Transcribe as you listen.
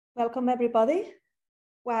Welcome everybody.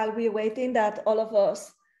 While we're waiting that all of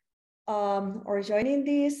us are joining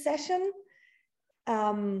this session,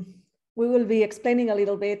 we will be explaining a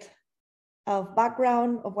little bit of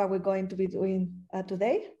background of what we're going to be doing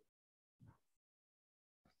today.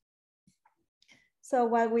 So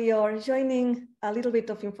while we are joining a little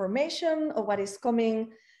bit of information of what is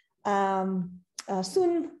coming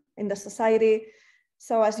soon in the society.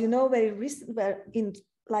 So as you know, very recent, in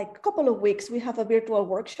like a couple of weeks, we have a virtual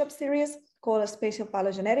workshop series called Spatial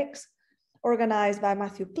Phylogenetics, organized by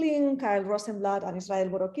Matthew Kling, Kyle Rosenblatt, and Israel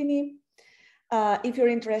Borokini. If you're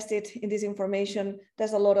interested in this information,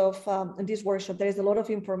 there's a lot of, in this workshop, there is a lot of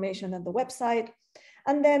information on the website.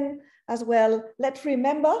 And then as well, let's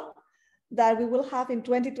remember that we will have in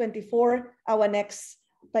 2024, our next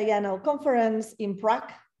biennial conference in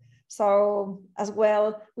Prague. So as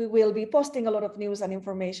well, we will be posting a lot of news and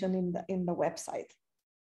information in the website.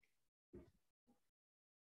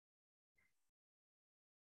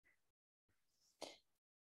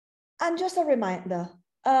 And just a reminder,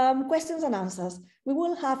 questions and answers. We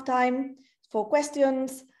will have time for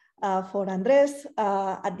questions for Andres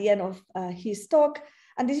at the end of his talk.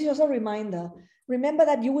 And this is also a reminder. Remember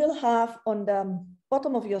that you will have on the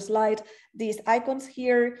bottom of your slide these icons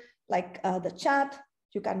here, like the chat.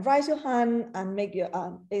 You can raise your hand and make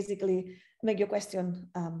your basically make your question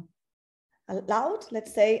loud,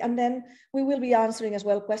 let's say, and then we will be answering as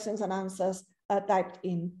well questions and answers typed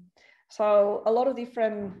in. So a lot of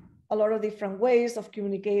different ways of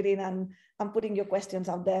communicating and putting your questions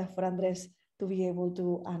out there for Andres to be able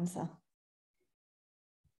to answer.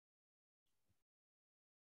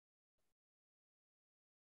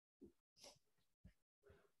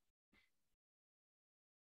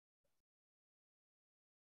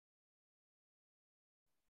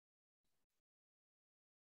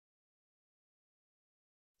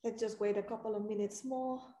 Let's just wait a couple of minutes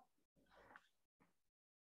more.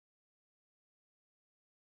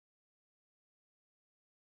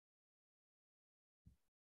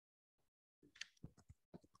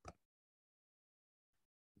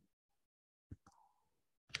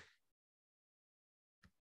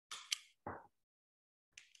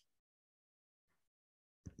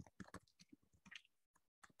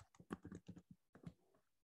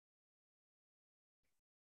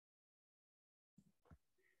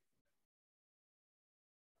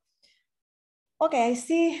 Okay, I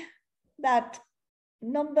see that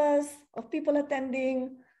numbers of people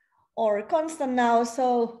attending are constant now,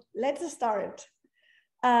 so let's start.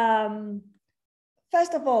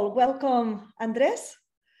 First of all, welcome Andres,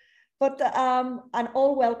 and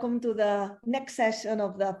all welcome to the next session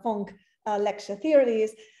of the FONC lecture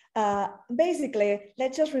theories. Basically,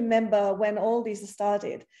 let's just remember when all this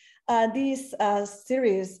started. This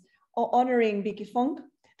series honoring Vicky Fong,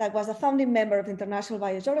 that was a founding member of the International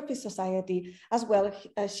Biogeography Society, as well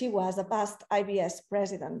as she was a past IBS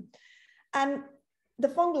president. And the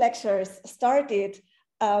FONC lectures started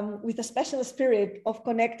with a special spirit of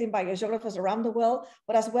connecting biogeographers around the world,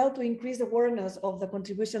 but as well to increase awareness of the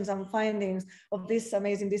contributions and findings of this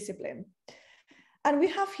amazing discipline. And we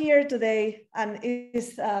have here today, and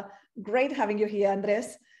it's great having you here,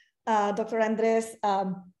 Andres, Dr. Andres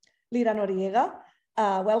Lira-Noriega,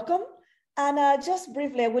 welcome. And just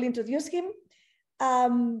briefly, I will introduce him.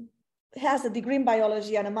 He has a degree in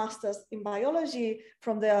biology and a master's in biology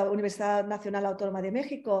from the Universidad Nacional Autónoma de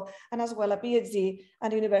Mexico, and as well a PhD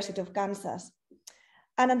at the University of Kansas.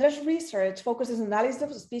 And Andres' research focuses on analysis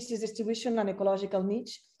of species distribution and ecological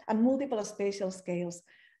niche and multiple spatial scales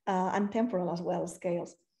and temporal as well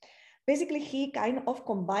scales. Basically, he kind of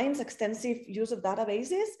combines extensive use of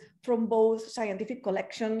databases from both scientific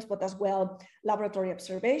collections, but as well laboratory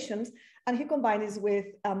observations. And he combines it with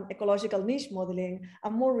ecological niche modeling,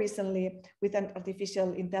 and more recently with an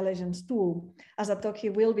artificial intelligence tool, as a talk he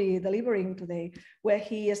will be delivering today, where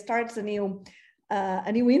he starts a new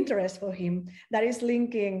interest for him that is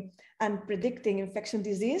linking and predicting infection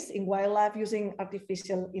disease in wildlife using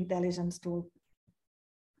artificial intelligence tool.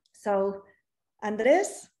 So,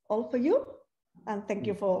 Andres, all for you, and thank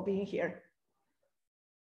you for being here.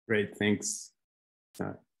 Great, thanks,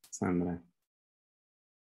 Sandra.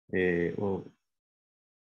 Well,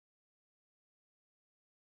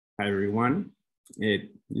 hi everyone.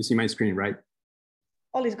 You see my screen, right?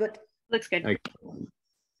 All is good. Looks good. Okay.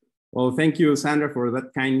 Well, thank you, Sandra, for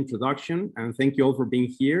that kind introduction, and thank you all for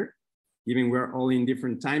being here, given we're all in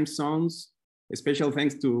different time zones. A special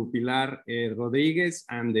thanks to Pilar Rodriguez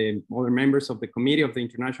and the other members of the committee of the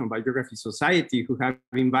International Biogeography Society who have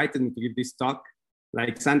invited me to give this talk.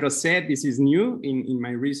 Like Sandra said, this is new in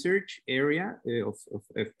my research area of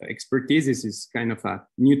expertise. This is kind of a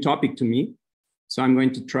new topic to me. So I'm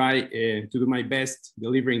going to try to do my best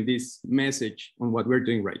delivering this message on what we're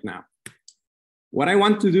doing right now. What I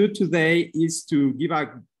want to do today is to give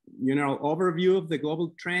a general overview of the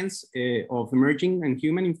global trends of emerging and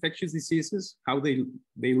human infectious diseases, how they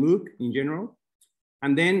look in general,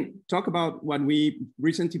 and then talk about what we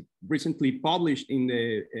recently published in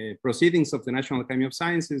the Proceedings of the National Academy of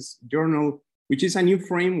Sciences journal, which is a new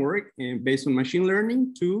framework based on machine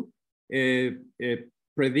learning to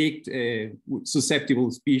predict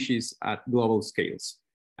susceptible species at global scales.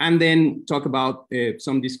 And then talk about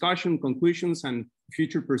some discussion, conclusions, and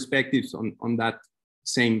future perspectives on that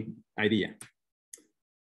same idea.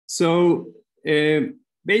 So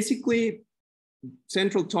basically,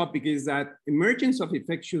 central topic is that emergence of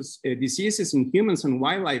infectious diseases in humans and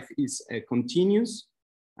wildlife is continuous,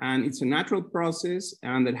 and it's a natural process,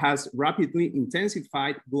 and it has rapidly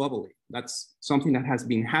intensified globally. That's something that has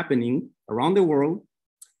been happening around the world.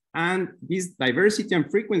 And this diversity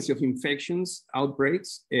and frequency of infections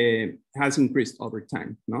outbreaks has increased over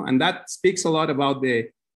time. No? And that speaks a lot about the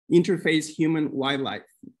interface human-wildlife.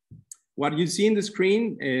 What you see in the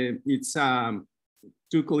screen, it's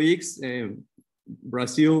two colleagues,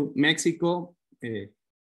 Brazil, Mexico,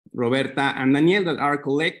 Roberta and Daniel, that are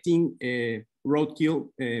collecting roadkill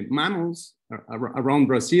mammals around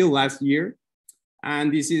Brazil last year.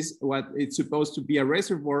 And this is what it's supposed to be a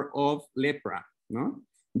reservoir of lepra. No?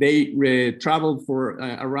 They traveled for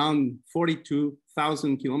around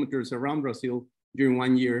 42,000 kilometers around Brazil during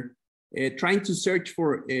 1 year, trying to search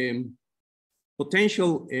for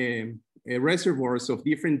potential reservoirs of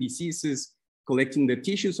different diseases, collecting the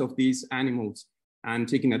tissues of these animals and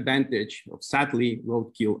taking advantage of, sadly,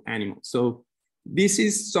 roadkill animals. So this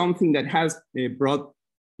is something that has brought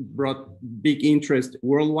big interest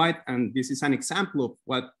worldwide, and this is an example of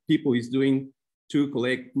what people is doing to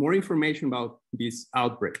collect more information about these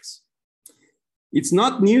outbreaks. It's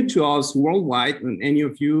not new to us worldwide, and any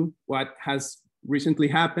of you, what has recently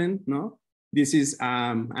happened, no? This is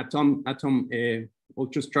atom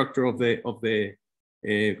ultrastructure of the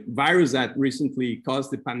virus that recently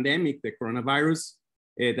caused the pandemic, the coronavirus,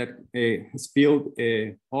 that spilled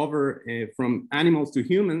over from animals to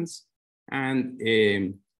humans and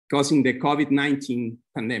causing the COVID-19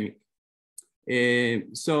 pandemic.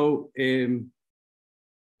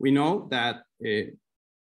 We know that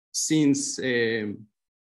since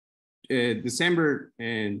December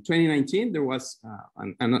 2019, there was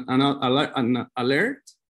an alert,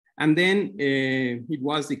 and then it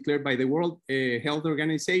was declared by the World Health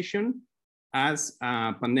Organization as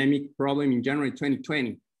a pandemic problem in January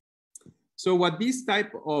 2020. So what this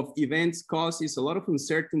type of events cause is a lot of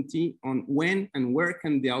uncertainty on when and where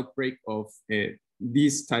can the outbreak of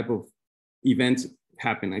this type of events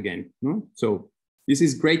happen again. No? So this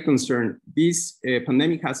is great concern. This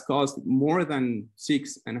pandemic has caused more than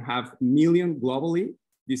 6.5 million globally.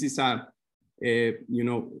 This is an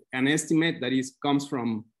estimate that comes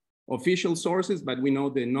from official sources, but we know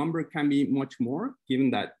the number can be much more,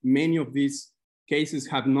 given that many of these cases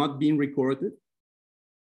have not been recorded.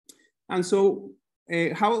 And so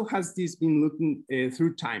how has this been looking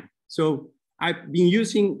through time? So I've been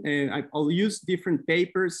using, I'll use different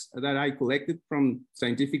papers that I collected from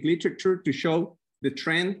scientific literature to show the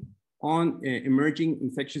trend on emerging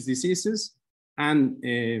infectious diseases, and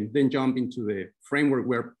then jump into the framework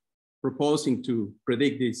we're proposing to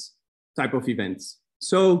predict this type of events.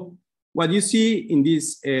 So what you see in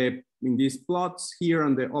these plots here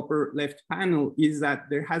on the upper left panel is that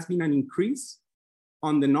there has been an increase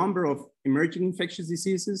on the number of emerging infectious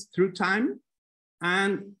diseases through time,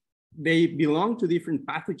 and they belong to different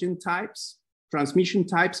pathogen types, transmission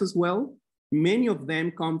types as well. Many of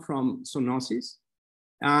them come from zoonosis,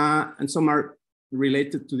 and some are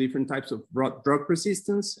related to different types of drug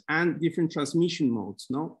resistance and different transmission modes.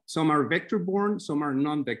 No? Some are vector-borne, some are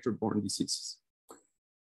non-vector-borne diseases.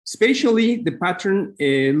 Spatially, the pattern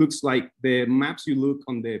looks like the maps you look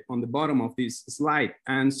on the bottom of this slide.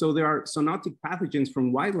 And so there are zoonotic pathogens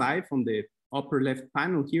from wildlife on the upper left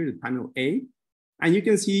panel here, the panel A. And you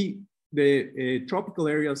can see the tropical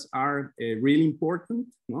areas are really important,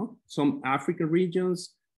 no? Some African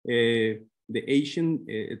regions, the Asian,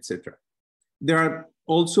 etc. There are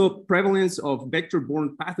also prevalence of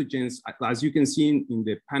vector-borne pathogens, as you can see in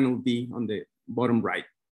the panel D on the bottom right.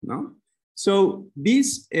 No? So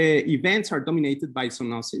these events are dominated by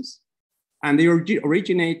zoonosis, and they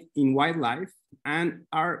originate in wildlife and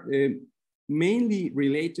are mainly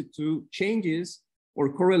related to changes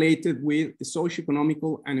or correlated with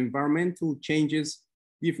socioeconomical and environmental changes,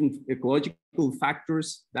 different ecological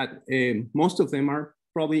factors that most of them are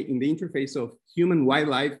probably in the interface of human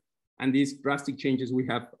wildlife and these drastic changes we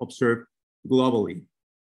have observed globally.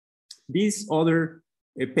 This other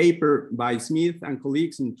paper by Smith and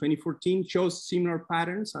colleagues in 2014 shows similar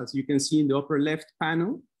patterns, as you can see in the upper left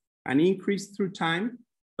panel, an increase through time.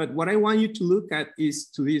 But what I want you to look at is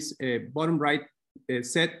to this bottom right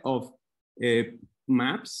set of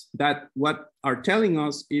maps that what are telling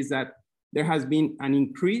us is that there has been an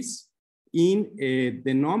increase in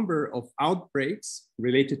the number of outbreaks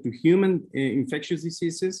related to human infectious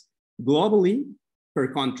diseases globally per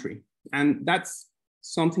country. And that's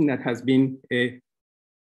something that has been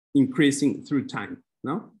increasing through time.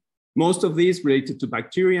 No? Most of these related to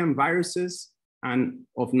bacteria and viruses and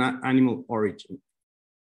of not animal origin.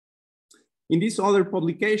 In this other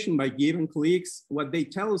publication by Gibb and colleagues, what they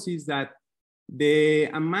tell us is that the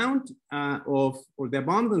amount or the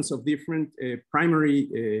abundance of different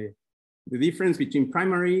primary, the difference between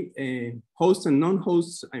primary hosts and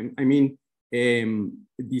non-hosts, I mean,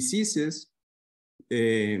 diseases,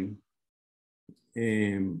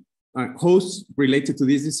 hosts related to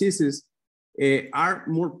these diseases are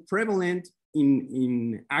more prevalent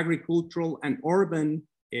in agricultural and urban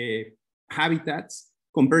habitats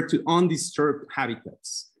compared to undisturbed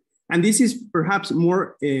habitats. And this is perhaps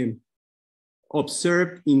more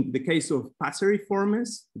observed in the case of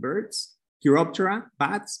passeriformes, birds, Chiroptera,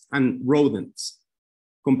 bats, and rodents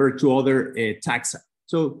compared to other taxa.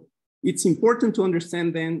 So it's important to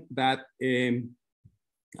understand then that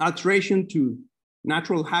alteration to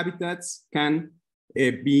natural habitats can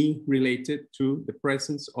be related to the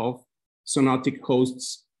presence of zoonotic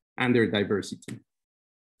hosts and their diversity.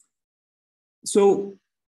 So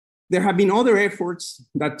there have been other efforts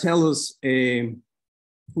that tell us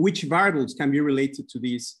which variables can be related to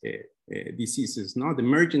these diseases, the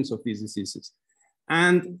emergence of these diseases.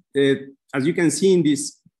 And as you can see in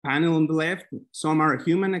this panel on the left, some are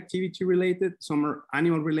human activity related, some are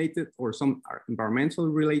animal related, or some are environmental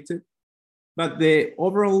related. But the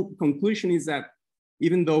overall conclusion is that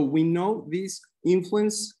even though we know these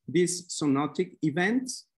influence these zoonotic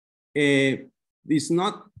events, it's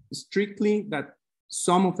not strictly that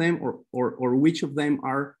some of them or which of them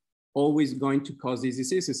are always going to cause these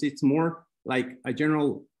diseases. It's more like a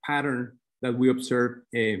general pattern that we observe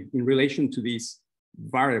in relation to these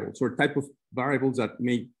variables or type of variables that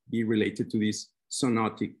may be related to these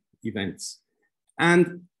zoonotic events.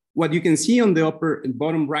 And what you can see on the upper and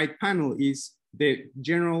bottom right panel is the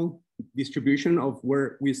general distribution of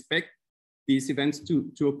where we expect these events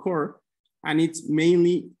to occur. And it's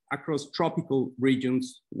mainly across tropical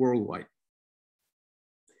regions worldwide.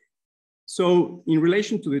 So in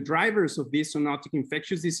relation to the drivers of these zoonotic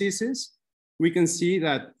infectious diseases, we can see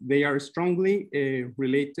that they are strongly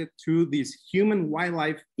related to this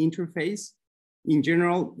human-wildlife interface, in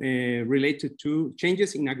general related to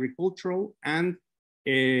changes in agricultural and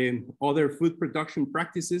other food production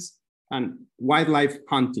practices and wildlife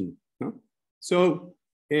hunting. So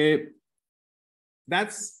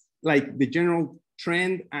that's like the general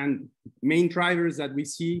trend and main drivers that we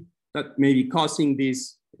see that may be causing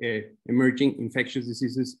these emerging infectious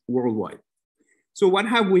diseases worldwide. So what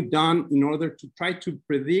have we done in order to try to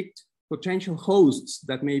predict potential hosts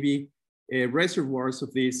that may be reservoirs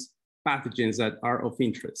of these pathogens that are of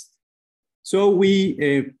interest? So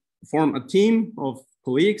we form a team of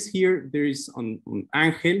colleagues here. There is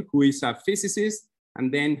Angel, who is a physicist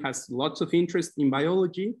and then has lots of interest in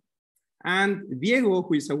biology, and Diego,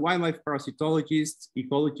 who is a wildlife parasitologist,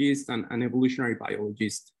 ecologist, and an evolutionary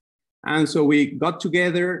biologist. And so we got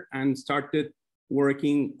together and started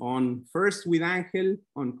working on, first with Angel,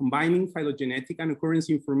 on combining phylogenetic and occurrence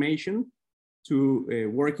information to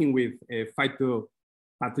working with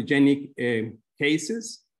phytopathogenic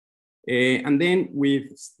cases. And then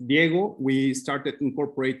with Diego, we started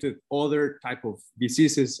incorporated other type of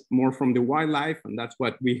diseases more from the wildlife, and that's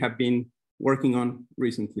what we have been working on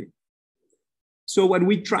recently. So what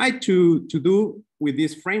we try to do with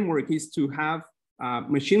this framework is to have a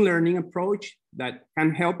machine learning approach that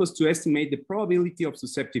can help us to estimate the probability of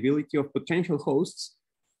susceptibility of potential hosts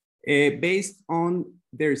based on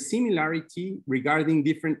their similarity regarding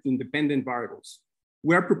different independent variables.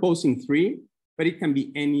 We're proposing 3, but it can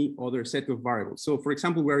be any other set of variables. So for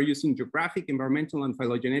example, we're using geographic, environmental, and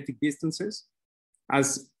phylogenetic distances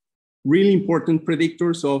as really important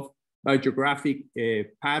predictors of biogeographic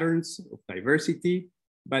patterns of diversity,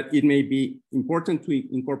 but it may be important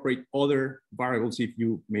to incorporate other variables if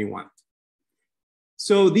you may want.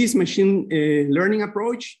 So this machine learning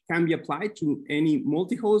approach can be applied to any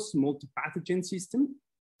multi-host, multi-pathogen system.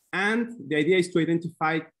 And the idea is to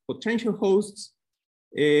identify potential hosts,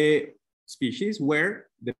 species where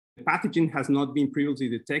the pathogen has not been previously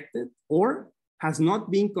detected or has not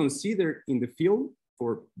been considered in the field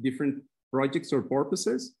for different projects or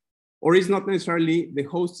purposes, or is not necessarily the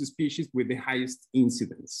host species with the highest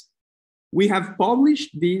incidence. We have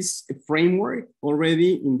published this framework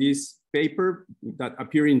already in this paper that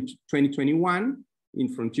appeared in 2021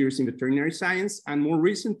 in Frontiers in Veterinary Science, and more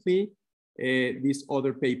recently, this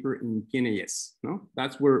other paper in PNAS. No?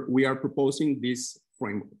 That's where we are proposing this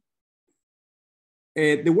framework.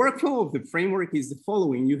 The workflow of the framework is the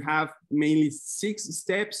following. You have mainly 6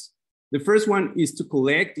 steps. The first one is to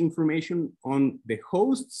collect information on the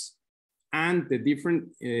hosts and the different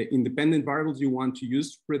independent variables you want to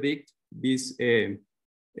use to predict these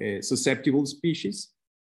susceptible species.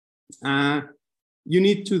 You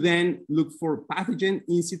need to then look for pathogen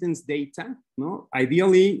incidence data, no?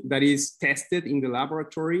 Ideally, that is tested in the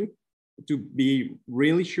laboratory to be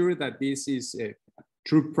really sure that this is a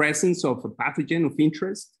true presence of a pathogen of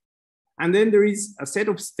interest. And then there is a set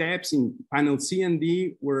of steps in panel C and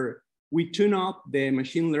D where we tune up the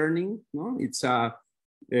machine learning. No? It's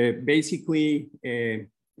basically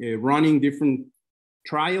running different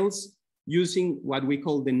trials using what we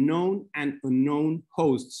call the known and unknown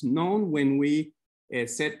hosts. Known when we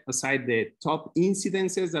set aside the top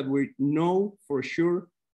incidences that we know for sure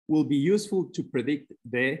will be useful to predict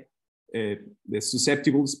the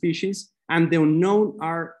susceptible species. And the unknown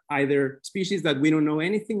are either species that we don't know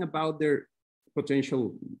anything about their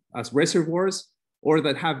potential as reservoirs or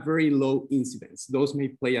that have very low incidence. Those may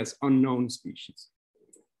play as unknown species.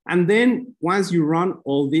 And then once you run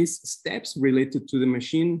all these steps related to the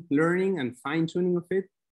machine learning and fine tuning of it,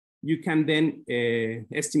 you can then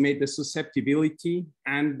estimate the susceptibility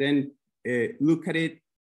and then look at it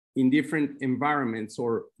in different environments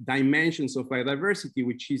or dimensions of biodiversity,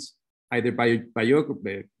 which is either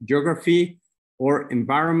biogeography or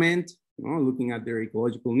environment, you know, looking at their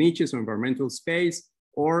ecological niches or environmental space,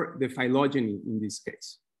 or the phylogeny in this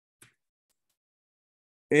case.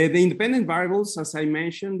 The independent variables, as I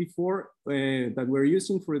mentioned before, that we're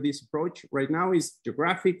using for this approach right now is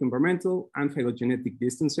geographic, environmental, and phylogenetic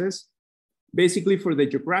distances. Basically, for the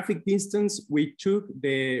geographic distance, we took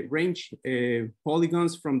the range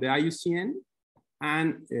polygons from the IUCN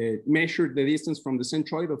and measured the distance from the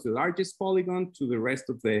centroid of the largest polygon to the rest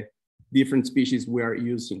of the different species we are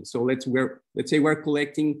using. So let's say we're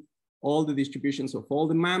collecting all the distributions of all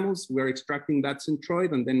the mammals, we're extracting that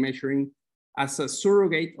centroid and then measuring as a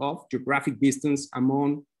surrogate of geographic distance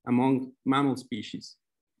among mammal species.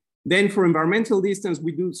 Then for environmental distance,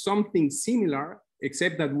 we do something similar,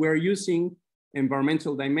 except that we're using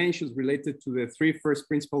environmental dimensions related to the 3 first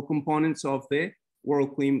principal components of the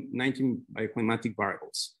World Clim 19 bioclimatic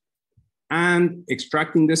variables. And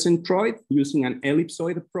extracting the centroid using an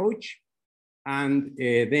ellipsoid approach, and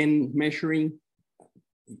then measuring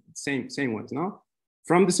same ones, no?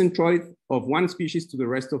 From the centroid of one species to the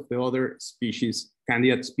rest of the other species,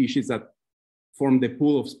 candidate species that form the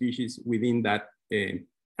pool of species within that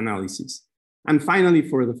analysis. And finally,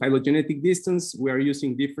 for the phylogenetic distance, we are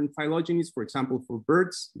using different phylogenies. For example, for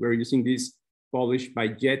birds, we're using this published by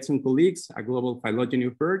Jets and colleagues, a global phylogeny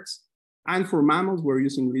of birds. And for mammals, we're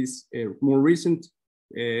using this more recent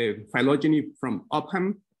phylogeny from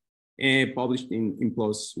Upham, published in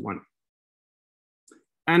PLOS One,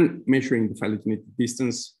 and measuring the phylogenetic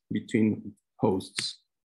distance between hosts.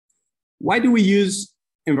 Why do we use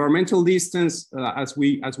environmental distance as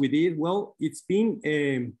we did? Well, it's been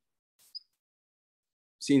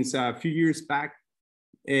since a few years back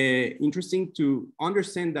interesting to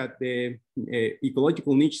understand that the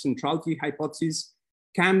ecological niche centrality hypothesis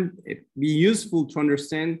can be useful to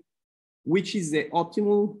understand which is the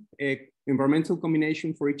optimal environmental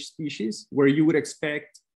combination for each species, where you would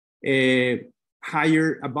expect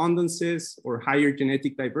higher abundances or higher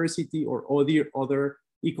genetic diversity or other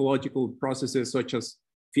ecological processes such as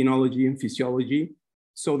phenology and physiology.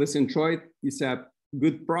 So the centroid is a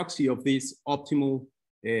good proxy of this optimal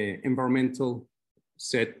environmental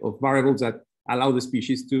set of variables that allow the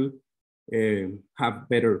species to have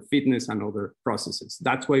better fitness and other processes.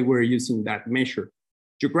 That's why we're using that measure.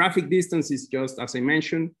 Geographic distance is just, as I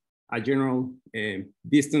mentioned, a general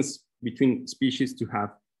distance between species to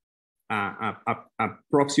have a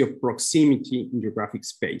proxy of proximity in geographic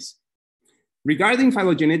space. Regarding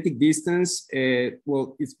phylogenetic distance,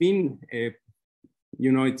 well, it's been,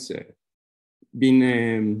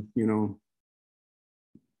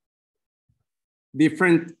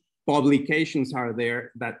 different publications are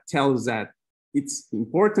there that tells that it's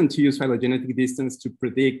important to use phylogenetic distance to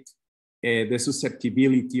predict the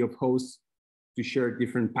susceptibility of hosts to share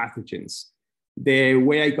different pathogens. The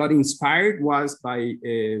way I got inspired was by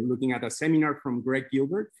looking at a seminar from Greg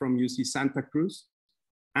Gilbert from UC Santa Cruz.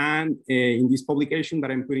 And in this publication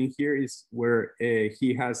that I'm putting here is where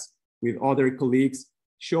he has with other colleagues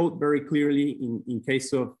showed very clearly in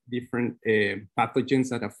case of different pathogens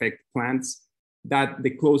that affect plants, that the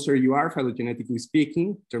closer you are phylogenetically speaking,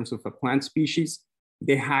 in terms of a plant species,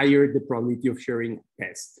 the higher the probability of sharing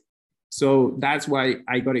pest. So that's why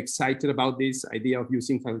I got excited about this idea of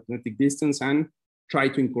using phylogenetic distance and try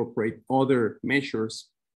to incorporate other measures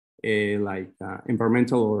like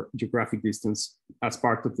environmental or geographic distance as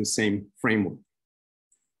part of the same framework.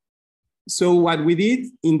 So what we did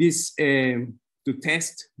in this, to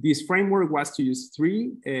test this framework was to use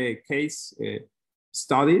three case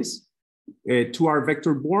studies. Two are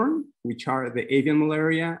vector-borne, which are the avian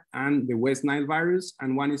malaria and the West Nile virus,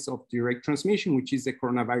 and one is of direct transmission, which is the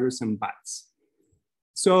coronavirus in bats.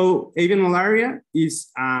 So avian malaria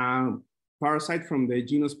is a parasite from the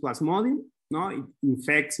genus Plasmodium. No, it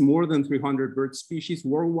infects more than 300 bird species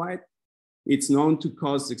worldwide. It's known to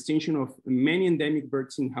cause extinction of many endemic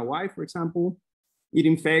birds in Hawaii, for example. It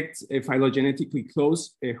infects phylogenetically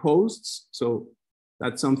close hosts, so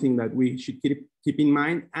that's something that we should keep in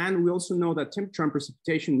mind. And we also know that temperature and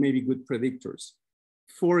precipitation may be good predictors.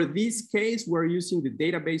 For this case, we're using the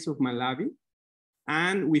database of Malawi,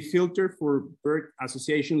 and we filter for bird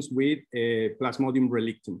associations with Plasmodium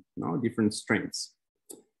relictum, different strains.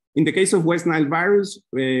 In the case of West Nile virus,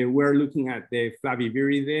 we're looking at the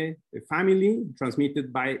Flaviviridae family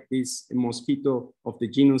transmitted by this mosquito of the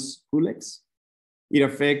genus Culex. It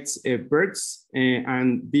affects birds,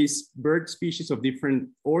 and these bird species of different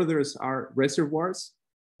orders are reservoirs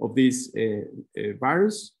of this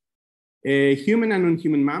virus. Human and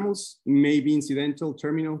non-human mammals may be incidental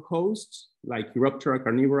terminal hosts like Chiroptera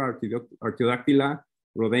carnivora, Artiodactyla,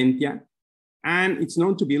 Rodentia, and it's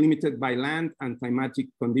known to be limited by land and climatic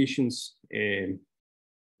conditions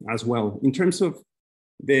as well. In terms of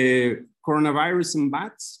the coronavirus in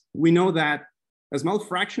bats, we know that a small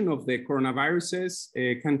fraction of the coronaviruses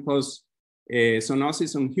can cause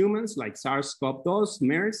zoonosis on humans, like SARS-CoV-2,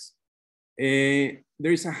 MERS.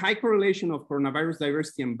 There is a high correlation of coronavirus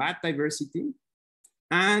diversity and bat diversity.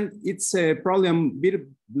 And it's probably a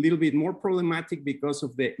little bit more problematic because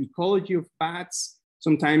of the ecology of bats.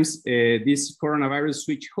 Sometimes these coronavirus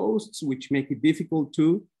switch hosts, which make it difficult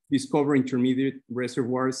to discover intermediate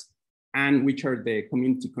reservoirs and which are the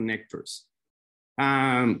community connectors.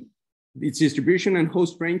 Its distribution and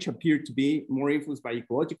host range appear to be more influenced by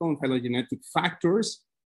ecological and phylogenetic factors.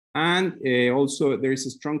 And also there is a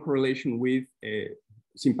strong correlation with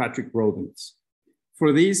sympatric rodents.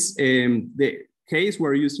 For this, the case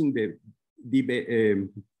we're using the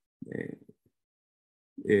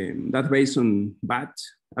database on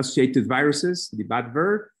bat-associated viruses, the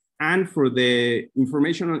BAT-VIR, and for the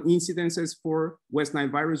information on incidences for West Nile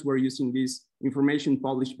virus, we're using this information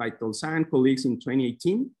published by Tolsa and colleagues in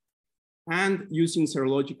 2018, and using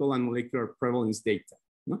serological and molecular prevalence data.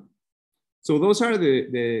 No? So those are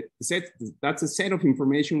the set, that's a set of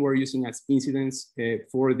information we're using as incidence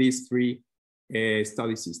for these three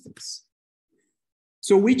study systems.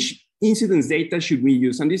 So which incidence data should we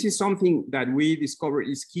use? And this is something that we discovered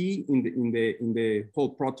is key in the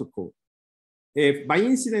whole protocol. By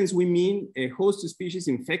incidence, we mean a host species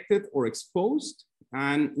infected or exposed,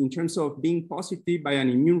 and in terms of being positive by an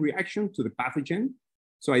immune reaction to the pathogen.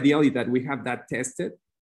 So ideally that we have that tested.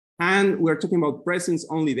 And we're talking about presence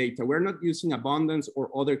only data. We're not using abundance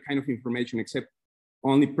or other kind of information except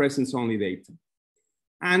only presence only data.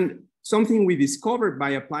 And something we discovered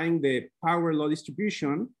by applying the power law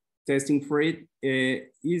distribution, testing for it,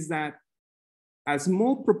 is that a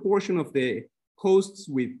small proportion of the hosts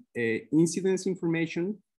with incidence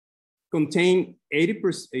information contain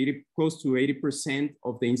close to 80%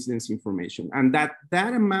 of the incidence information. And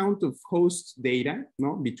that amount of host data,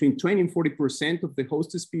 between 20 and 40% of the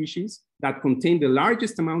host species that contain the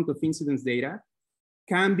largest amount of incidence data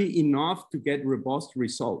can be enough to get robust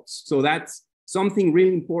results. So that's something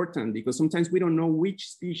really important because sometimes we don't know which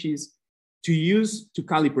species to use to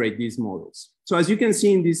calibrate these models. So as you can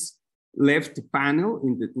see in this left panel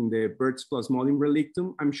in the birds Plasmodium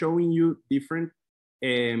relictum, I'm showing you different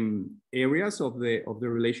areas of the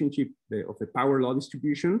relationship of the power law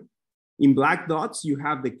distribution. In black dots, you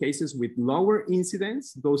have the cases with lower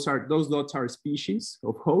incidence. Those dots are species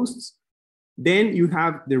of hosts. Then you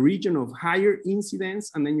have the region of higher incidence,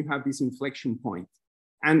 and then you have this inflection point.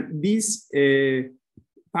 And this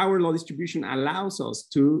power law distribution allows us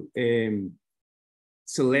to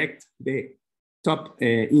select the top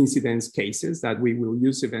incidence cases that we will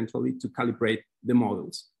use eventually to calibrate the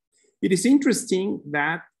models. It is interesting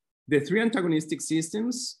that the three antagonistic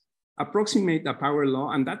systems approximate a power law,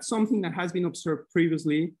 and that's something that has been observed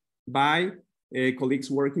previously by colleagues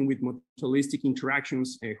working with mutualistic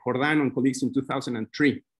interactions, Jordan and colleagues in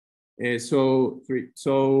 2003. So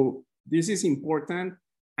this is important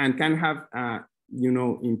and can have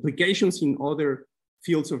implications in other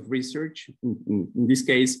fields of research, in this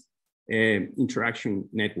case, interaction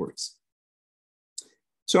networks.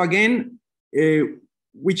 So again,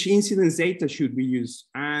 which incidence data should we use?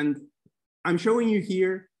 And I'm showing you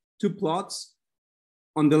here two plots.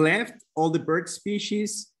 On the left, all the bird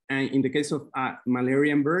species, and in the case of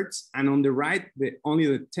Malarian birds, and on the right, only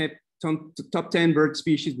the top 10 bird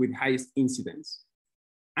species with highest incidence.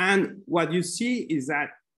 And what you see is that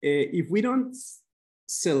if we don't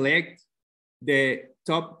select the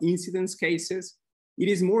top incidence cases, it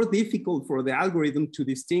is more difficult for the algorithm to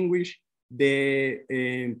distinguish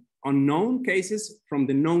the unknown cases from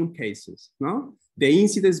the known cases, no? The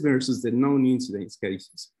incidence versus the known incidence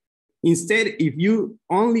cases. Instead, if you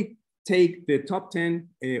only take the top 10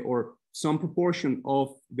 or some proportion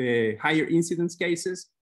of the higher incidence cases,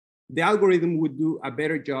 the algorithm would do a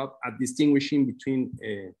better job at distinguishing between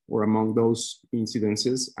or among those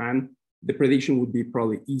incidences, and the prediction would be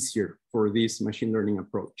probably easier for this machine learning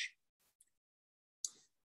approach.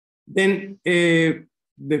 Then the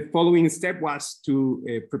following step was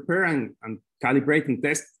to prepare and calibrate and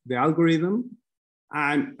test the algorithm.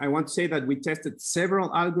 And I want to say that we tested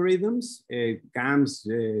several algorithms, GAMs,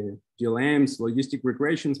 GLMs, logistic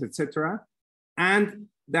regressions, etc. And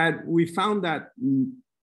that we found that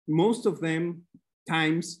most of them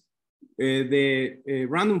times the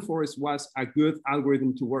random forest was a good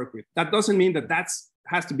algorithm to work with. That doesn't mean that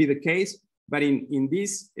has to be the case, but in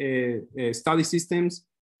these study systems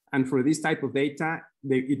and for this type of data,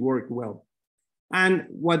 it worked well. And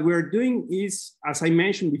what we're doing is, as I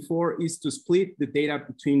mentioned before, is to split the data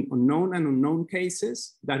between unknown and unknown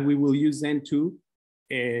cases that we will use then to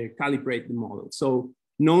calibrate the model. So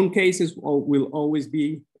known cases will always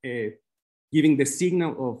be giving the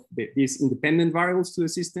signal of these independent variables to the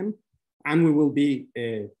system. And we will be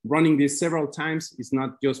running this several times. It's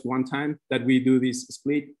not just one time that we do this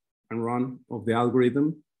split and run of the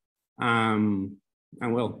algorithm. And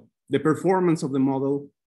well, the performance of the model,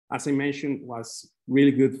 as I mentioned, was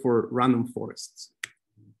really good for random forests.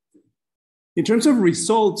 In terms of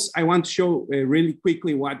results, I want to show really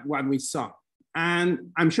quickly what we saw.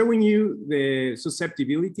 And I'm showing you the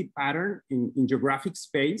susceptibility pattern in geographic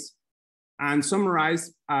space and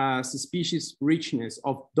summarize as species richness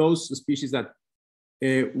of those species that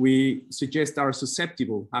we suggest are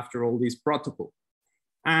susceptible after all this protocol.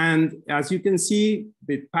 And as you can see,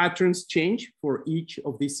 the patterns change for each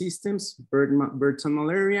of these systems: birds and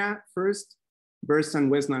malaria first, birds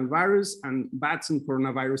and West Nile virus, and bats and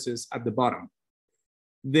coronaviruses at the bottom.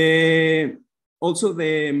 Also,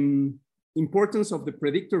 the importance of the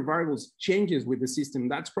predictor variables changes with the system.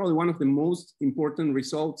 That's probably one of the most important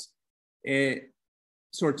results,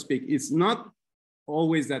 so to speak. It's not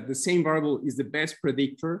always that the same variable is the best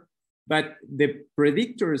predictor, but the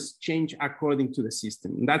predictors change according to the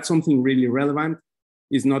system. And that's something really relevant.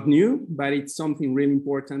 It's not new, but it's something really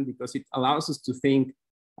important because it allows us to think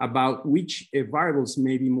about which variables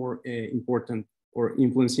may be more important or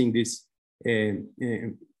influencing this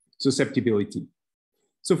susceptibility.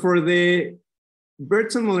 So for the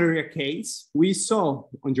birds and malaria case, we saw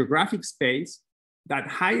on geographic space that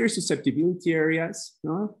higher susceptibility areas,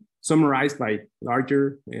 summarized by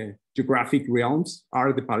larger geographic realms,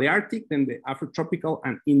 are the Palearctic, then the Afrotropical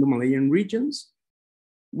and Indo-Malayan regions.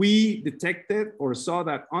 We detected or saw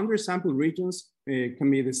that undersampled regions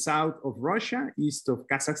can be the south of Russia, east of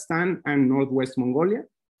Kazakhstan, and northwest Mongolia.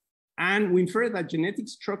 And we infer that genetic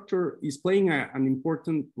structure is playing an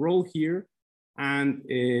important role here and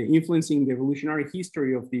influencing the evolutionary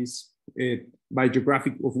history of these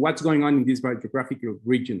of what's going on in these biogeographic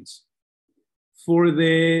regions. For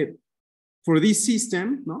this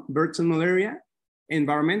system, birds and malaria,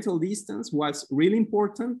 environmental distance was really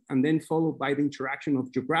important, and then followed by the interaction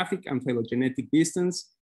of geographic and phylogenetic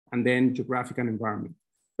distance, and then geographic and environment.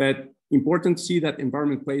 But important to see that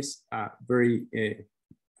environment plays a very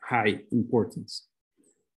high importance.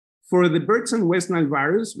 For the birds and West Nile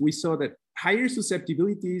virus, we saw that higher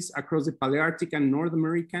susceptibilities across the Palearctic and North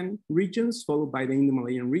American regions, followed by the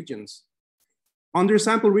Indo-Malayan regions.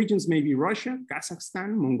 Undersampled regions may be Russia,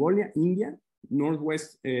 Kazakhstan, Mongolia, India,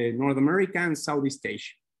 Northwest North America, and Southeast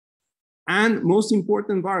Asia. And most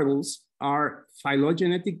important variables are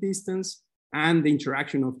phylogenetic distance and the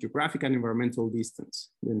interaction of geographic and environmental distance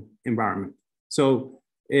in environment. So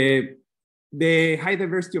the high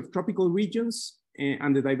diversity of tropical regions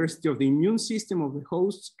and the diversity of the immune system of the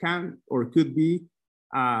hosts can or could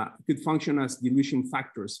function as dilution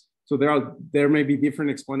factors. So there may be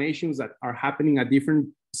different explanations that are happening at different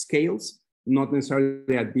scales, not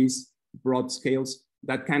necessarily at these broad scales,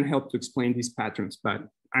 that can help to explain these patterns, but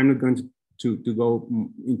I'm not going to go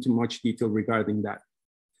into much detail regarding that.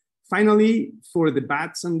 Finally, for the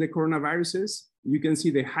bats and the coronaviruses, you can see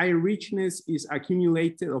the high richness is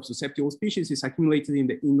accumulated of susceptible species is accumulated in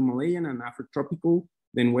the Indo-Malayan and Afrotropical,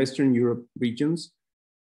 then Western Europe regions.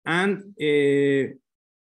 And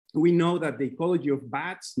we know that the ecology of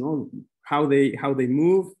bats, how they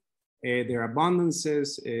move, their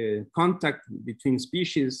abundances, contact between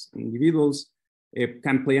species, individuals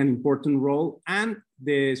can play an important role. And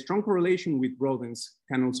the strong correlation with rodents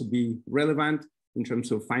can also be relevant in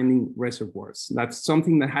terms of finding reservoirs. That's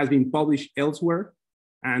something that has been published elsewhere,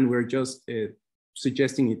 and we're just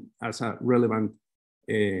suggesting it as a relevant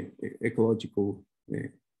ecological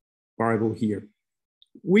variable here.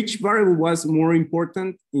 Which variable was more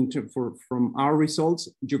important from our results?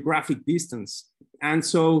 Geographic distance. And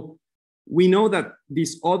so we know that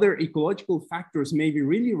these other ecological factors may be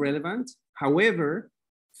really relevant. However,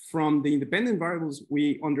 from the independent variables,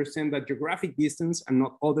 we understand that geographic distance and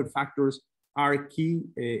not other factors are key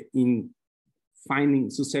in finding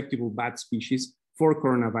susceptible bat species for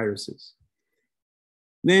coronaviruses.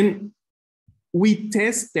 Then we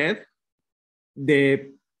tested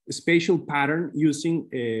the spatial pattern using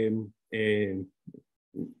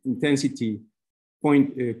intensity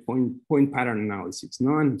point pattern analysis.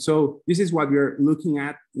 And so this is what we're looking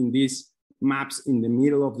at in these maps in the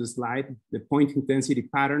middle of the slide, the point intensity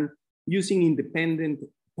pattern using independent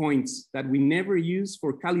points that we never use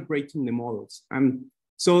for calibrating the models. And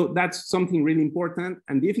so that's something really important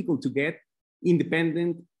and difficult to get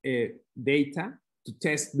independent data to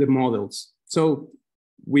test the models. So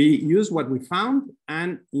we use what we found,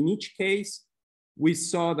 and in each case, we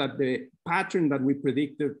saw that the pattern that we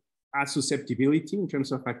predicted as susceptibility in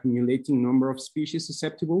terms of accumulating number of species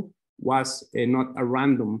susceptible was not a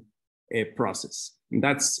random process. And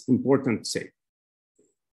that's important to say.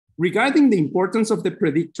 Regarding the importance of the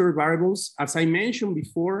predictor variables, as I mentioned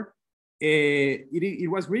before, it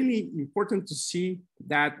was really important to see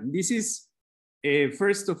that this is,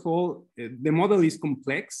 first of all, the model is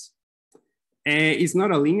complex. It's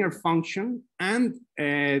not a linear function, and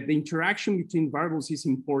the interaction between variables is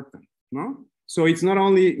important. So it's not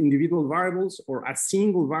only individual variables or a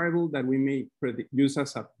single variable that we may use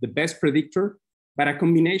as the best predictor, but a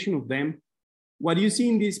combination of them. What you see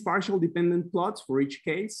in these partial dependent plots for each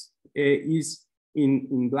case is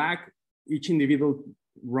in black, each individual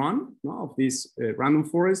run of these random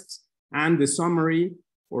forests, and the summary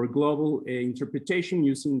or global interpretation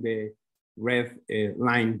using the red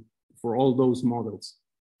line for all those models.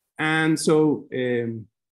 And so,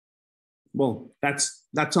 well, that's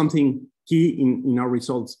something key in our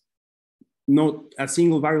results. Not a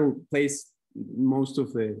single variable plays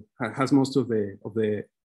has most of the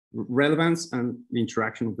relevance, and the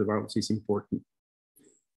interaction of the variables is important.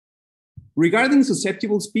 Regarding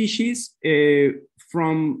susceptible species,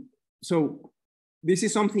 so this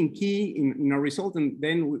is something key in our result, and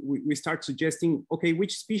then we start suggesting, okay,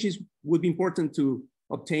 which species would be important to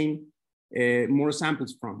obtain more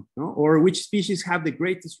samples from, or which species have the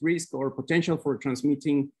greatest risk or potential for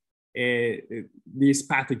transmitting these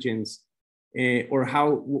pathogens, or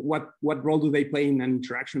what role do they play in an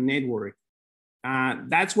interaction network?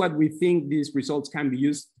 That's what we think these results can be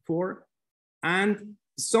used for. And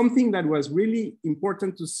something that was really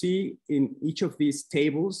important to see in each of these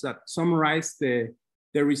tables that summarize the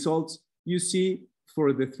results, you see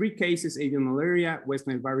for the three cases, avian malaria, West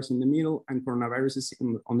Nile virus in the middle, and coronaviruses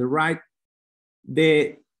on the right,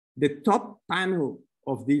 the top panel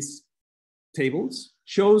of these tables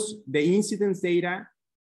shows the incidence data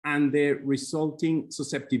and the resulting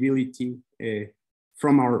susceptibility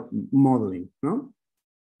from our modeling.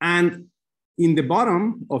 And in the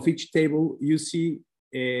bottom of each table, you see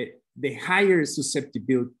the higher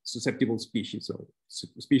susceptible species, or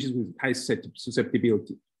species with high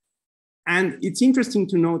susceptibility. And it's interesting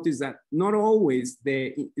to notice that not always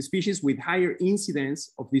the species with higher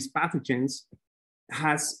incidence of these pathogens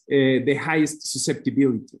has the highest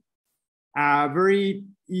susceptibility. A very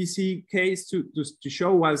easy case to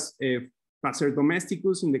show was Passer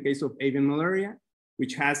domesticus in the case of avian malaria,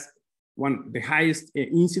 which has the highest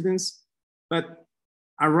incidence. But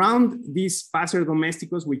around this Passer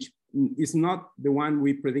domesticus, which is not the one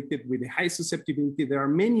we predicted with the high susceptibility, there are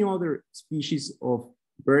many other species of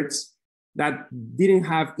birds that didn't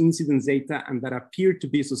have incidence data and that appear to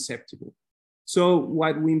be susceptible. So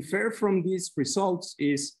what we infer from these results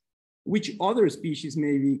is which other species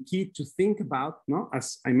may be key to think about,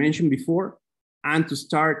 as I mentioned before, and to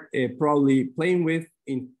start probably playing with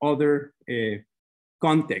in other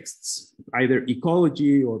contexts, either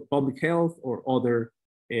ecology or public health or other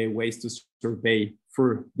ways to survey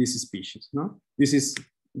for this species. No, this is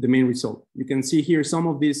the main result. You can see here some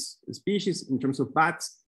of these species in terms of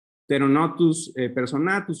bats, Pteronotus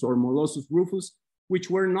personatus or Molossus rufus, which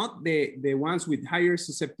were not the ones with higher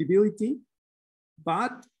susceptibility,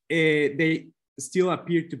 but they still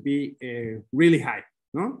appear to be really high.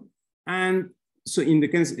 No, and so in the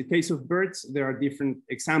case of birds, there are different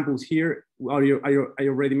examples here. I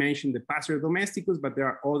already mentioned the Passer domesticus, but there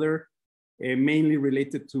are other mainly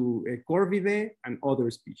related to Corvidae and other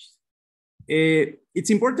species. It's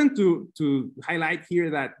important to highlight here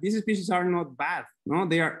that these species are not bad. No,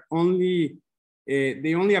 they are only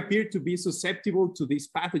they only appear to be susceptible to these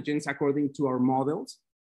pathogens according to our models,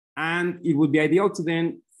 and it would be ideal to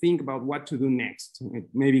then think about what to do next.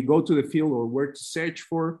 Maybe go to the field or where to search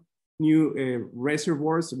for new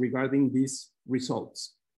reservoirs regarding these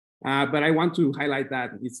results. But I want to highlight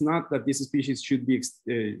that it's not that this species should be,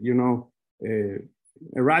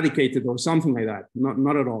 eradicated or something like that.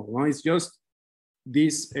 Not at all. No? It's just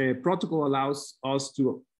this protocol allows us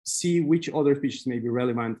to see which other species may be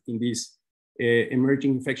relevant in this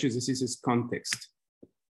emerging infectious diseases context.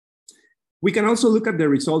 We can also look at the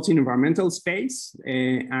results in environmental space.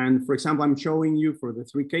 And for example, I'm showing you for the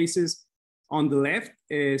 3 cases on the left,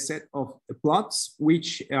 a set of plots,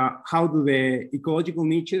 which how do the ecological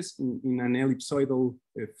niches in an ellipsoidal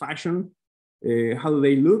fashion, how do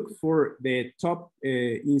they look for the top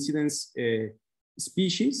incidence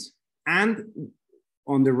species, and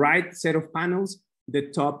on the right set of panels, the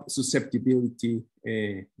top susceptibility,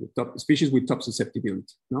 the top species with top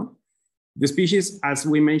susceptibility. No, the species, as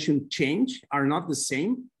we mentioned, change, are not the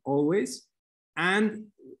same always, and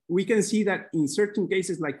we can see that in certain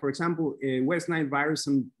cases, like for example, West Nile virus,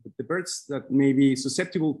 and the birds that may be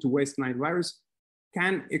susceptible to West Nile virus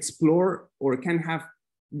can explore or can have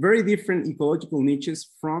very different ecological niches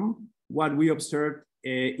from what we observed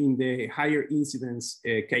in the higher incidence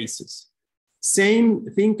cases. Same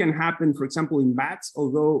thing can happen, for example, in bats,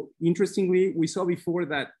 although interestingly, we saw before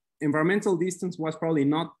that environmental distance was probably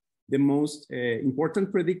not the most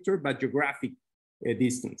important predictor, but geographic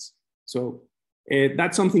distance. So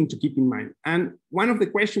that's something to keep in mind. And one of the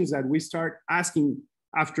questions that we start asking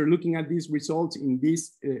after looking at these results in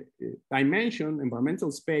this dimension,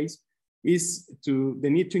 environmental space, is the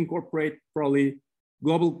need to incorporate probably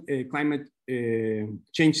global climate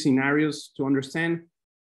change scenarios to understand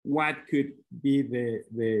what could be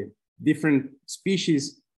the different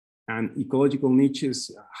species and ecological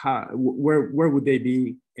niches, where would they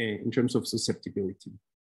be in terms of susceptibility.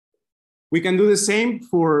 We can do the same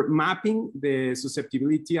for mapping the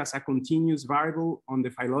susceptibility as a continuous variable on the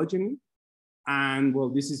phylogeny. And well,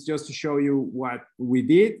 this is just to show you what we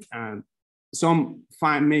did. And some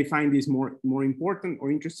may find this more important or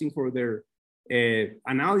interesting for their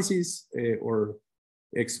analysis or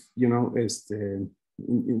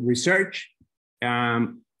research.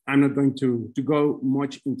 I'm not going to go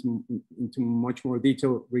much into much more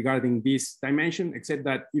detail regarding this dimension, except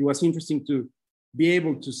that it was interesting to be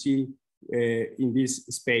able to see in this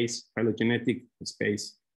space, phylogenetic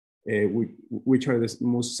space, which are the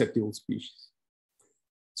most susceptible species.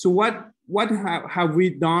 So what have we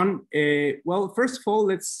done? Well, first of all,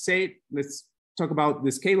 let's talk about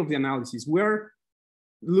the scale of the analysis. We're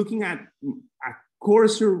looking at a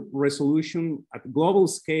coarser resolution at global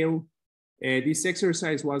scale. This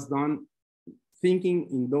exercise was done thinking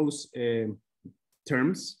in those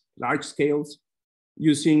terms, large scales,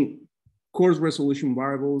 using coarse resolution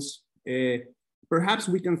variables. Perhaps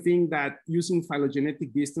we can think that using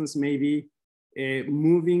phylogenetic distance may be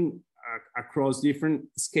moving across different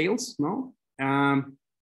scales, no?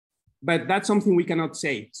 But that's something we cannot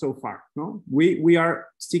say so far, no? We are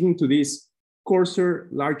sticking to this coarser,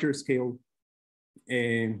 larger scale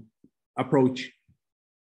approach.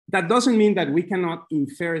 That doesn't mean that we cannot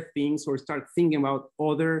infer things or start thinking about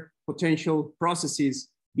other potential processes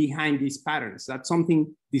behind these patterns. That's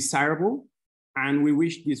something desirable, and we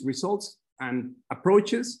wish these results and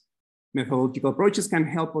approaches, methodological approaches, can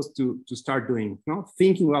help us to start doing,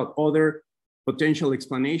 thinking about other potential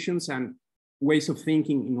explanations and ways of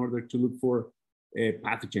thinking in order to look for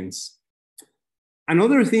pathogens.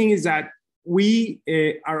 Another thing is that we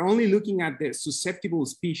are only looking at the susceptible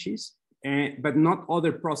species, but not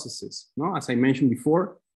other processes, as I mentioned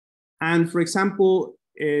before. And for example,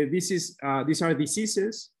 these are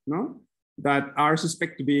diseases, that are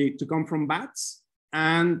suspected to come from bats,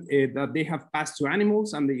 and that they have passed to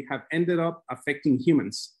animals and they have ended up affecting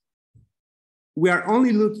humans. We are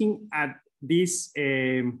only looking at this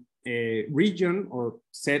region or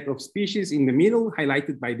set of species in the middle,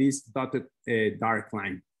 highlighted by this dotted dark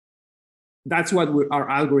line. That's what our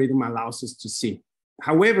algorithm allows us to see.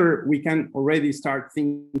 However, we can already start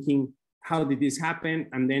thinking, how did this happen?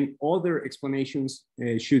 And then other explanations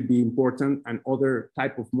should be important, and other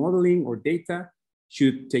type of modeling or data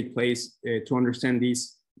should take place to understand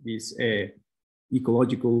these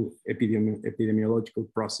ecological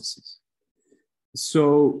epidemiological processes.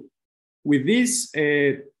 So with this,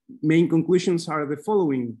 main conclusions are the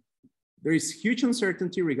following. There is huge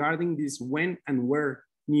uncertainty regarding this when and where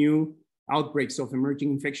new outbreaks of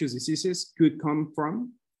emerging infectious diseases could come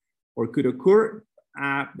from or could occur.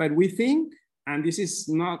 But we think, and this is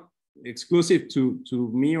not exclusive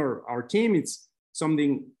to me or our team, it's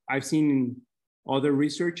something I've seen in other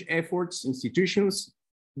research efforts, institutions,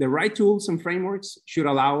 the right tools and frameworks should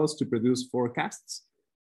allow us to produce forecasts.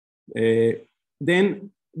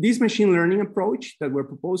 Then this machine learning approach that we're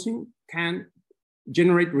proposing can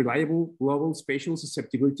generate reliable global spatial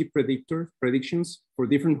susceptibility predictions for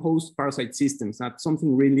different host parasite systems. That's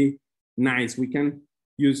something really nice. We can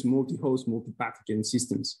use multi-host, multi-pathogen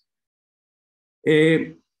systems.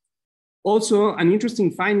 Also, an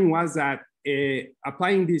interesting finding was that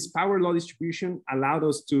applying this power law distribution allowed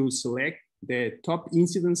us to select the top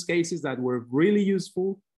incidence cases that were really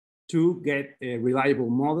useful to get reliable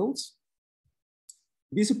models.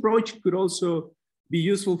 This approach could also be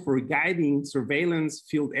useful for guiding surveillance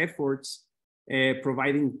field efforts,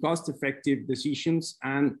 providing cost-effective decisions,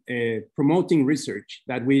 and promoting research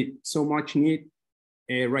that we so much need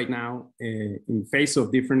right now in face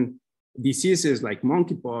of different diseases like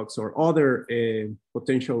monkeypox or other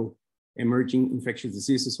potential emerging infectious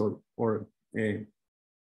diseases.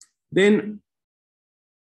 Then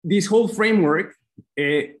this whole framework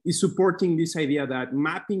is supporting this idea that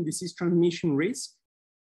mapping disease transmission risk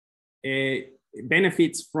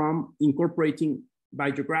benefits from incorporating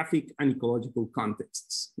biogeographic and ecological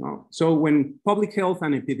contexts. No? So when public health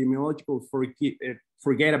and epidemiological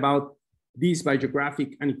forget about these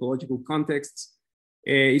biogeographic and ecological contexts,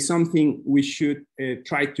 is something we should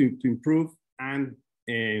try to improve and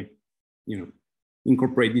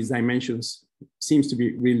incorporate these dimensions. Seems to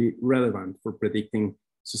be really relevant for predicting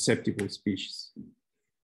susceptible species.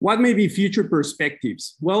 What may be future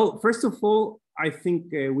perspectives? Well, first of all, I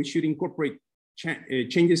think we should incorporate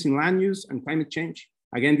changes in land use and climate change.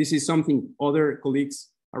 Again, this is something other colleagues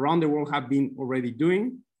around the world have been already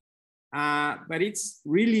doing. But it's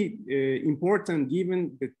really important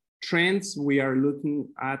given the trends we are looking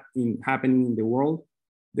at happening in the world.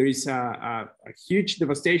 There is a huge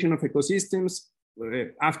devastation of ecosystems.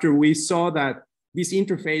 After we saw that this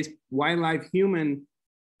interface, wildlife, human,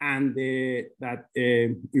 and that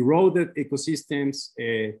eroded ecosystems,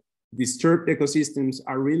 disturbed ecosystems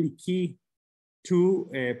are really key to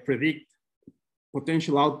predict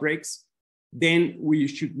potential outbreaks, then we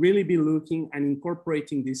should really be looking and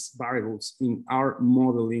incorporating these variables in our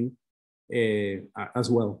modeling as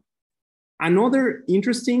well. Another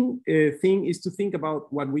interesting thing is to think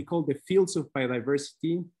about what we call the fields of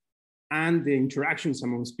biodiversity and the interactions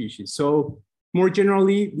among species. So more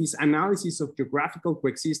generally, this analysis of geographical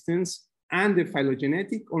coexistence and the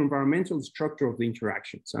phylogenetic or environmental structure of the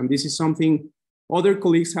interactions. And this is something other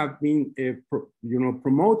colleagues have been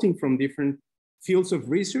promoting from different fields of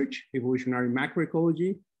research, evolutionary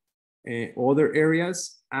macroecology, other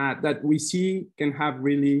areas that we see can have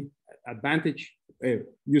really advantage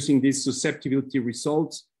using these susceptibility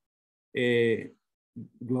results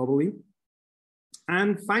globally.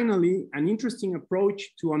 And finally, an interesting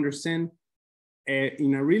approach to understand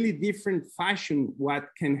in a really different fashion what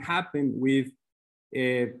can happen with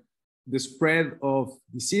the spread of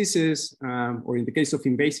diseases, or in the case of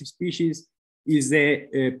invasive species, is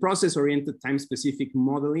the process-oriented time-specific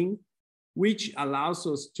modeling, which allows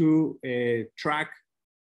us to track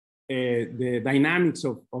the dynamics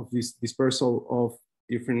of this dispersal of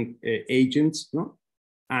different agents, no?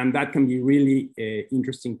 And that can be really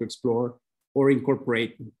interesting to explore or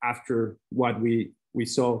incorporate after what we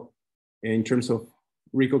saw in terms of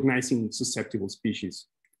recognizing susceptible species.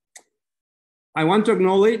 I want to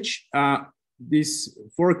acknowledge these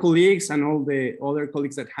 4 colleagues and all the other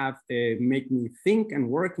colleagues that have made me think and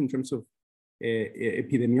work in terms of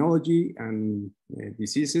epidemiology and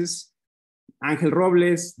diseases. Ángel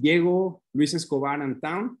Robles, Diego, Luis Escobar, and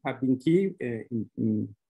Town have been key.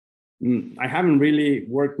 I haven't really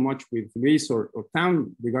worked much with Luis or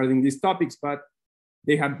Town regarding these topics, but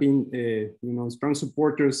they have been, strong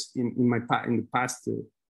supporters in the past,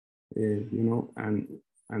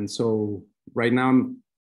 and so right now I'm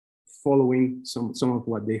following some of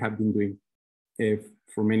what they have been doing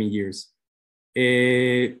for many years.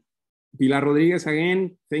 Pilar Rodriguez,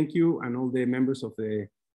 again, thank you, and all the members of the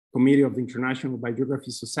Committee of the International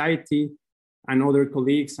Biogeography Society. and other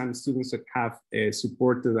colleagues and students that have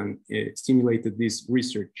supported and stimulated this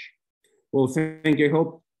research. Well, thank you. I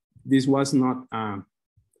hope this was not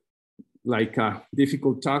like a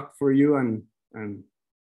difficult talk for you, and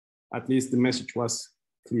at least the message was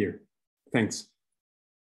clear. Thanks.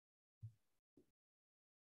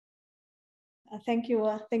 Thank you,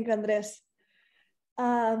 Andres.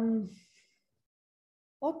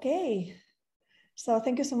 Okay, so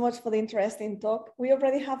thank you so much for the interesting talk. We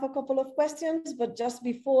already have a couple of questions, but just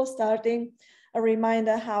before starting, a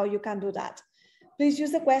reminder how you can do that. Please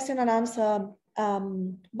use the question and answer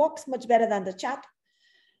box much better than the chat,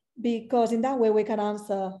 because in that way we can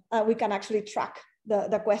answer, we can actually track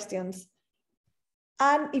the questions.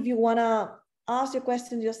 And if you wanna ask your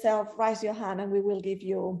questions yourself, raise your hand and we will give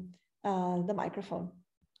you the microphone.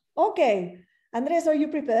 Okay, Andres, are you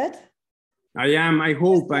prepared? I am, I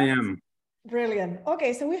hope I am. Brilliant.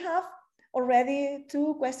 Okay, so we have already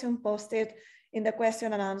 2 questions posted in the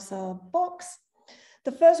question and answer box.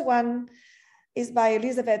 The first one is by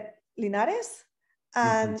Elizabeth Linares,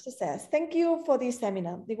 and she says, thank you for this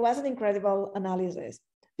seminar. It was an incredible analysis.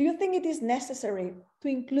 Do you think it is necessary to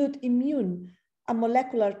include immune and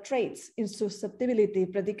molecular traits in susceptibility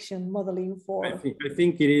prediction modeling for? I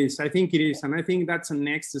think it is. I think it is. And I think that's a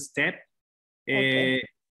next step. Okay.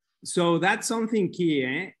 So that's something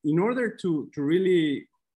key. In order to really,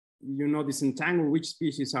 disentangle which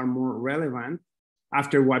species are more relevant,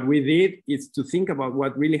 after what we did, is to think about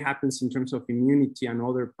what really happens in terms of immunity and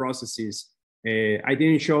other processes. I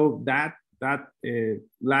didn't show that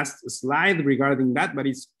last slide regarding that, but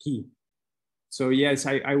it's key. So yes,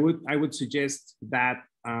 I would suggest that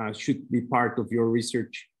should be part of your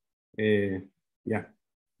research. Yeah.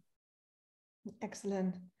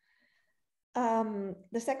 Excellent.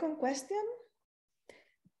 The second question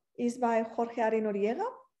is by Jorge Lira-Noriega.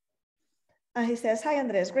 And he says, hi,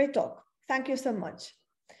 Andres, great talk. Thank you so much.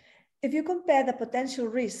 If you compare the potential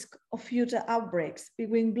risk of future outbreaks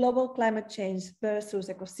between global climate change versus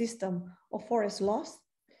ecosystem or forest loss,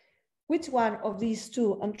 which one of these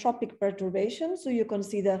 2 anthropic perturbations do you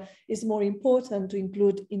consider is more important to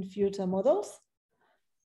include in future models?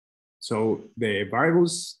 So the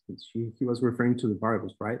variables, he was referring to the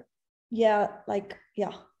variables, right? Yeah,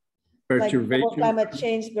 perturbation. Like climate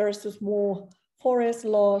change versus more forest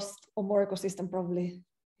loss or more ecosystem, probably.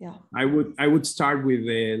 Yeah. I would start with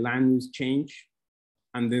the land use change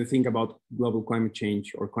and then think about global climate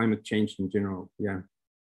change or climate change in general. Yeah.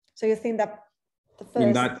 So you think that the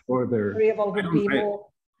first variable would be more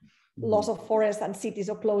loss of forest and cities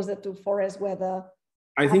are closer to forest weather?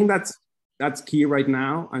 I think that's key right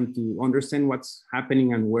now, and to understand what's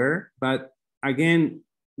happening and where. But again,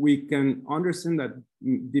 we can understand that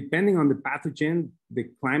depending on the pathogen, the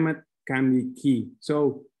climate can be key.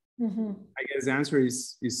 So I guess the answer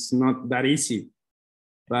is not that easy,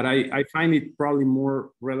 but I find it probably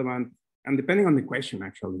more relevant, and depending on the question,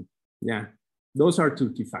 actually. Yeah, those are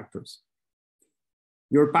 2 key factors.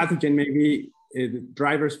 Your pathogen may be, the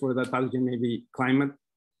drivers for that pathogen may be climate,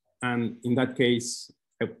 and in that case,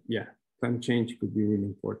 yeah, climate change could be really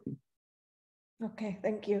important. Okay,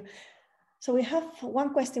 thank you. So we have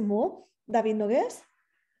 1 question more, David Nogues.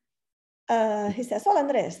 He says, well,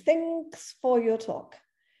 Andres, thanks for your talk.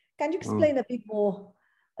 Can you explain a bit more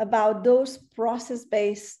about those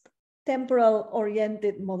process-based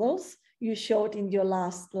temporal-oriented models you showed in your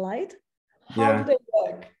last slide? How do they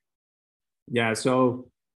work? Yeah,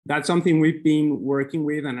 so that's something we've been working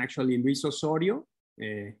with, and actually Luis Osorio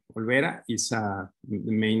Olvera is the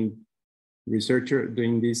main researcher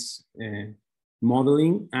doing this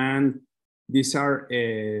modeling, and these are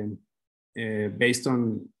based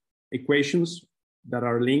on equations that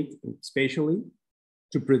are linked spatially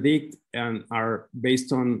to predict and are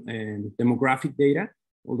based on demographic data,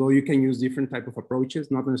 although you can use different type of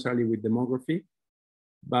approaches, not necessarily with demography.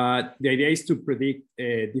 But the idea is to predict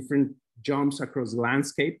different jumps across the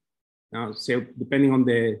landscape. Now, so depending on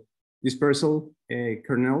the dispersal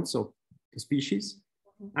kernels of the species.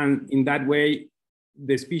 And in that way,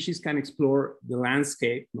 the species can explore the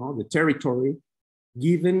landscape, the territory,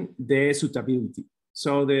 given the suitability.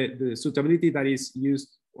 So the suitability that is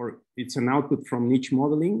used, or it's an output from niche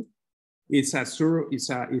modeling, is a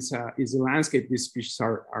landscape these species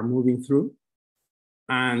are moving through.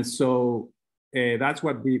 And so that's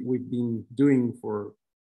what we've been doing for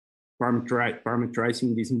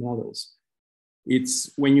parameterizing these models.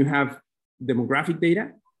 It's when you have demographic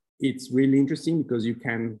data, it's really interesting because you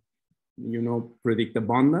can, predict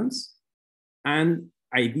abundance. And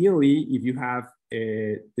ideally, if you have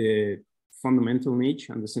the fundamental niche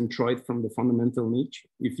and the centroid from the fundamental niche,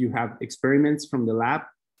 if you have experiments from the lab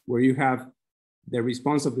where you have the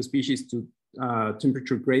response of the species to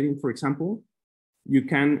temperature gradient, for example, you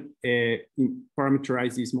can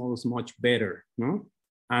parameterize these models much better, no?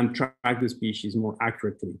 And track the species more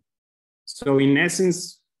accurately. So in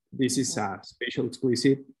essence, this is spatial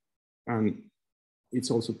explicit, and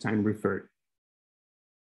it's also time referred.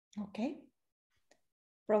 Okay.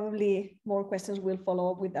 Probably more questions will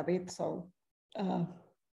follow up with David. So yeah.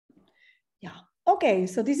 Okay,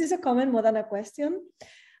 so this is a comment more than a question.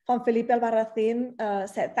 Juan Felipe Albarracin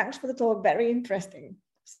said, thanks for the talk, very interesting.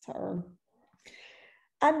 So,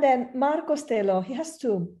 and then Mark Costello, he has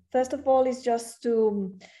two. First of all, is just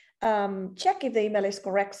to check if the email is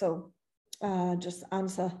correct. So just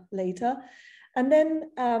answer later. And then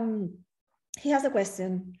he has a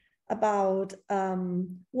question about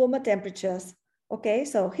warmer temperatures. Okay,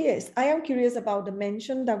 so here is, I am curious about the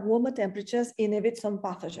mention that warmer temperatures inhibit some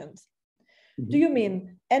pathogens. Do you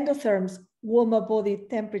mean endotherms, warmer body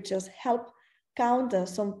temperatures help counter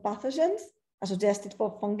some pathogens as suggested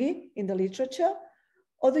for fungi in the literature?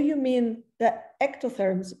 Or do you mean that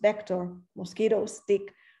ectotherms, vector, mosquitoes,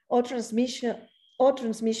 tick, or transmission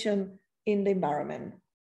in the environment?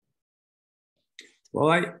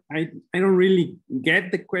 Well, I don't really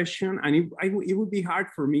get the question, and it would be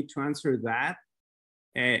hard for me to answer that.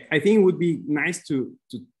 I think it would be nice to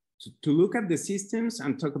look at the systems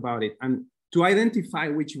and talk about it, and to identify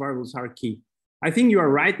which variables are key. I think you are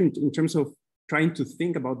right in terms of trying to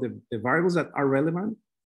think about the variables that are relevant.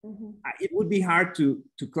 It would be hard to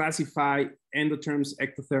classify endotherms,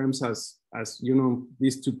 ectotherms as you know,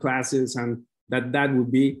 these two classes, and that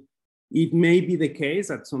would be. It may be the case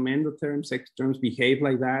that some endotherms, ectotherms behave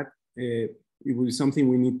like that. It will be something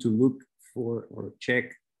we need to look for or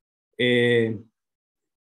check.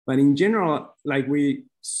 But in general, like we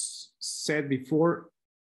said before,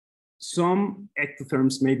 some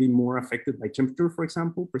ectotherms may be more affected by temperature, for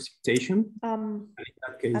example, precipitation. And in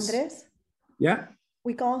that case, Andres? Yeah?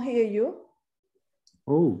 We can't hear you.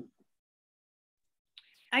 Oh.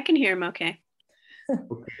 I can hear him okay.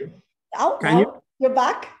 Okay. Oh, Can you? You're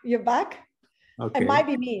back. You're back. Okay. It might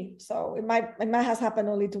be me, so it might has happened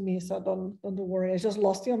only to me. So don't worry. I just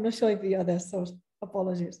lost you. I'm not sure if the others. So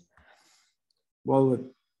apologies. Well,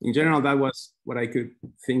 in general, that was what I could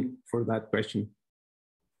think for that question.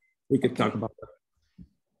 We could talk about that.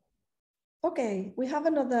 Okay, we have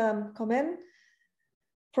another comment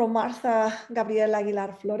from Martha Gabriela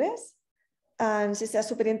Aguilar Flores. And she says,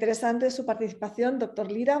 súper interesante su participación, Dr.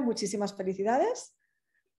 Lira. Muchísimas felicidades.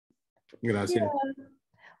 Gracias. Here,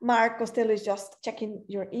 Mark Costello is just checking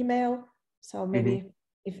your email. So maybe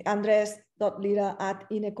if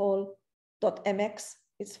andres.lira@inecol.mx,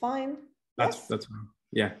 it's fine. That's Yes? that's fine.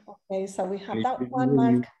 Yeah. Okay, so we have that one,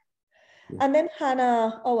 Mark. Yeah. And then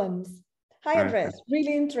Hannah Owens. Hi, Andres.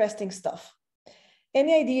 Really interesting stuff.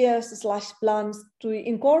 Any ideas / plans to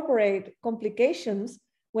incorporate complications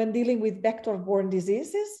when dealing with vector-borne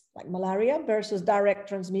diseases like malaria versus direct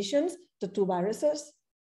transmissions to two viruses?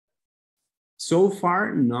 So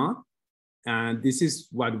far, not. This is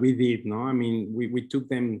what we did, no? I mean, we took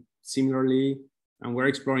them similarly, and we're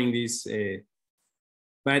exploring this.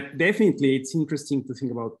 But definitely, it's interesting to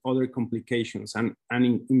think about other complications and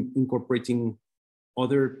incorporating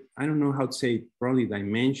other, I don't know how to say, probably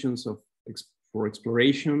dimensions for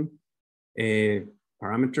exploration,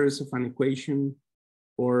 parameters of an equation,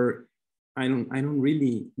 or I don't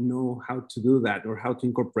really know how to do that or how to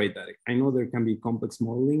incorporate that. I know there can be complex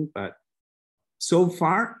modeling, but so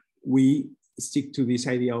far we stick to this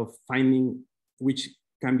idea of finding which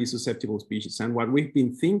can be susceptible species. And what we've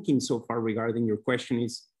been thinking so far regarding your question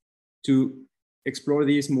is to explore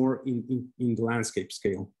this more in the landscape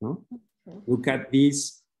scale. No? Look at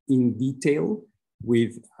this in detail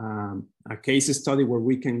with a case study where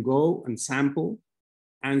we can go and sample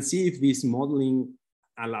and see if this modeling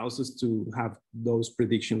allows us to have those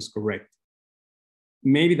predictions correct.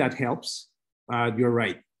 Maybe that helps. You're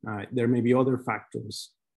right. There may be other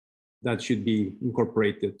factors that should be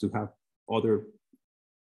incorporated to have other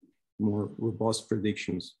more robust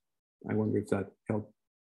predictions. I wonder if that helped.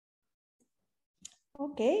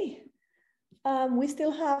 Okay. We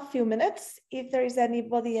still have a few minutes. If there is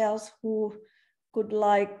anybody else who could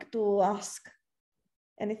like to ask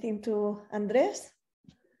anything to Andres,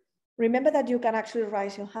 remember that you can actually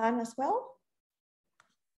raise your hand as well.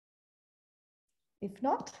 If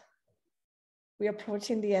not, we're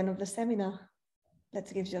approaching the end of the seminar.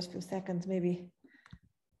 Let's give just a few seconds, maybe.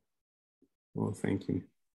 Well, thank you.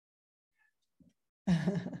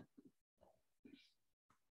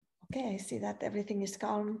 Okay, I see that everything is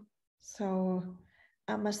calm. So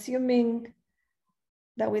I'm assuming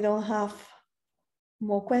that we don't have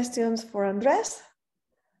more questions for Andres.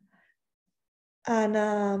 And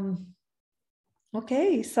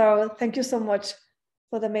Okay, so thank you so much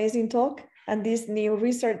for the amazing talk and this new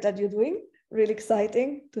research that you're doing. Really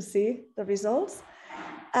exciting to see the results.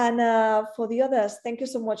 And for the others, thank you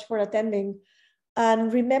so much for attending.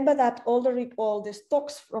 And remember that all the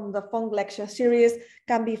talks from the Funk lecture series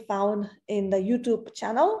can be found in the YouTube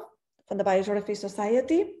channel from the Biogeography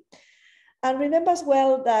Society. And remember as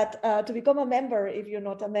well that to become a member, if you're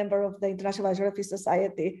not a member of the International Biogeography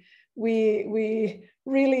Society, we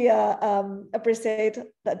really appreciate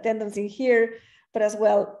the attendance in here, but as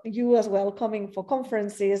well, you as well coming for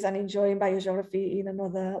conferences and enjoying biogeography in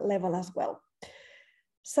another level as well.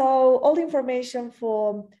 So all the information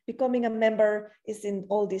for becoming a member is in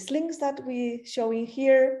all these links that we show in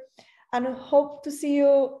here, and hope to see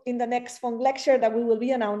you in the next Funk lecture that we will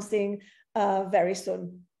be announcing very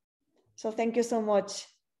soon. So thank you so much.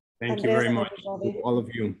 Thank Andres, you very much to all of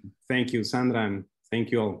you. Thank you, Sandra, and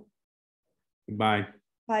thank you all. Goodbye.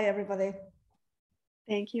 Bye, everybody.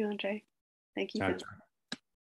 Thank you, Andre. Thank you. Ciao, ciao.